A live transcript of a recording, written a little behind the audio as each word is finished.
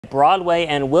Broadway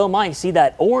and Wilmot, you see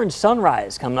that orange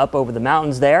sunrise coming up over the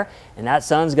mountains there, and that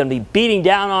sun's going to be beating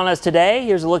down on us today.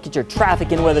 Here's a look at your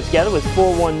traffic and weather together with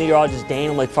 4-1 meteorologist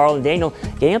Daniel McFarland. Daniel,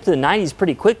 getting up to the 90s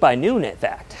pretty quick by noon, in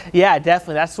fact. Yeah,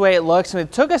 definitely. That's the way it looks. And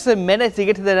it took us a minute to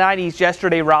get to the 90s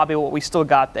yesterday, Robbie, what we still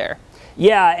got there.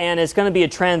 Yeah, and it's going to be a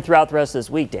trend throughout the rest of this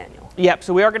week, Daniel. Yep,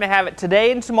 so we are going to have it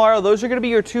today and tomorrow. Those are going to be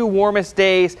your two warmest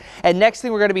days. And next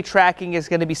thing we're going to be tracking is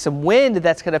going to be some wind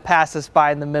that's going to pass us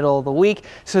by in the middle of the week.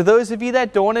 So those of you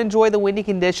that don't enjoy the windy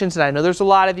conditions, and I know there's a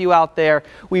lot of you out there,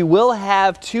 we will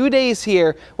have 2 days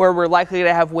here where we're likely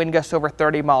to have wind gusts over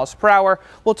 30 miles per hour.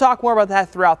 We'll talk more about that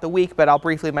throughout the week, but I'll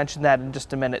briefly mention that in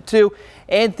just a minute too.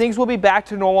 And things will be back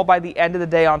to normal by the end of the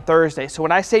day on Thursday. So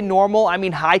when I say normal, I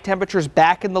mean high temperatures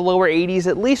back in the lower 80s,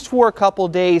 at least for a couple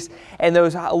days, and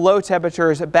those low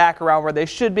temperatures back around where they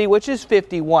should be, which is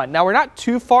 51. Now we're not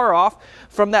too far off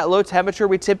from that low temperature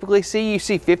we typically see. You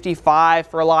see 55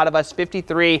 for a lot of us,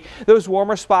 53. Those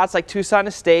warmer spots like Tucson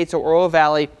Estates or Oro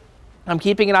Valley, I'm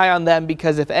keeping an eye on them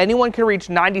because if anyone can reach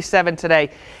 97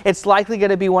 today, it's likely going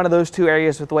to be one of those two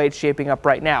areas with the way it's shaping up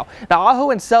right now. Now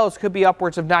Ajo and Sells could be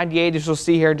upwards of 98, as you'll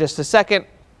see here in just a second.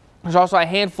 There's also a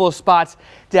handful of spots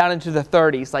down into the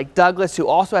 30s, like Douglas, who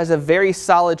also has a very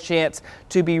solid chance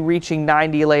to be reaching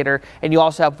 90 later. And you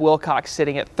also have Wilcox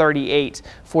sitting at 38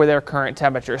 for their current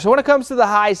temperature. So when it comes to the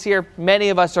highs here, many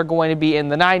of us are going to be in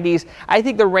the 90s. I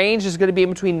think the range is going to be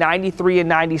between 93 and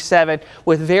 97,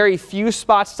 with very few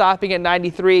spots stopping at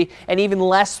 93 and even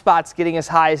less spots getting as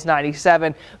high as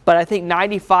 97. But I think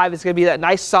 95 is going to be that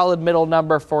nice solid middle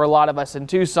number for a lot of us in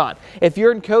Tucson. If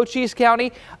you're in Cochise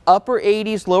County, upper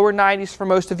 80s, lower 90s for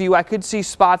most of you. I could see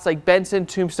spots like Benson,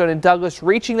 Tombstone, and Douglas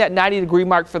reaching that 90-degree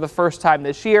mark for the first time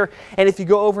this year. And if you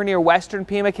go over near western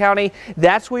Pima County,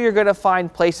 that's where you're going to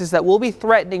find places that will be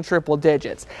threatening triple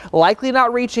digits. Likely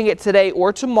not reaching it today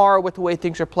or tomorrow with the way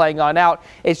things are playing on out.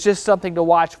 It's just something to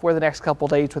watch for the next couple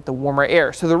days with the warmer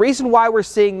air. So the reason why we're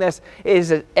seeing this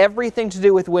is everything to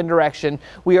do with wind direction.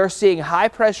 We are seeing high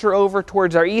pressure over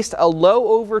towards our east, a low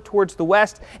over towards the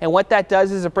west. And what that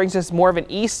does is it brings us more of an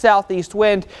east-southeast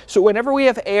wind. So whenever we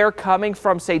have air coming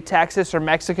from, say, Texas or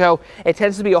Mexico, it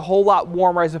tends to be a whole lot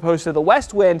warmer as opposed to the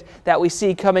west wind that we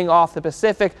see coming off the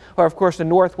Pacific, or of course the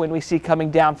north wind we see coming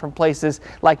down from places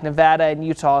like Nevada and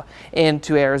Utah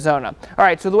into Arizona. All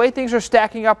right, so the way things are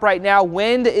stacking up right now,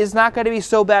 wind is not going to be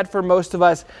so bad for most of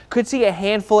us. Could see a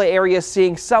handful of areas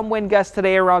seeing some wind gusts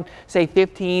today around, say,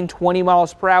 15, 20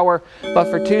 miles per hour. But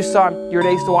for Tucson, your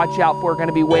days to watch out for are going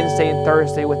to be Wednesday and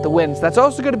Thursday with the winds. That's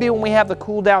also going to be when we have the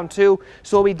cool down too.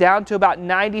 So we'll be down to about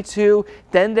 92,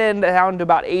 then down to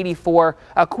about 84.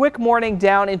 A quick morning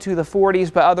down into the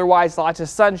 40s, but otherwise lots of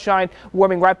sunshine,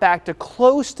 warming right back to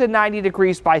close to 90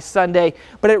 degrees by Sunday.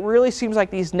 But it really seems like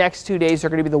these next 2 days are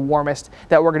going to be the warmest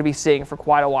that we're going to be seeing for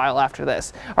quite a while after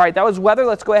this. All right, that was weather.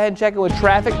 Let's go ahead and check it with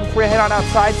traffic before we head on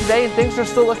outside today. And things are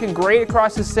still looking great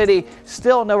across the city.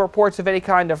 Still no reports of any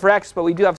kind of wrecks, but we do have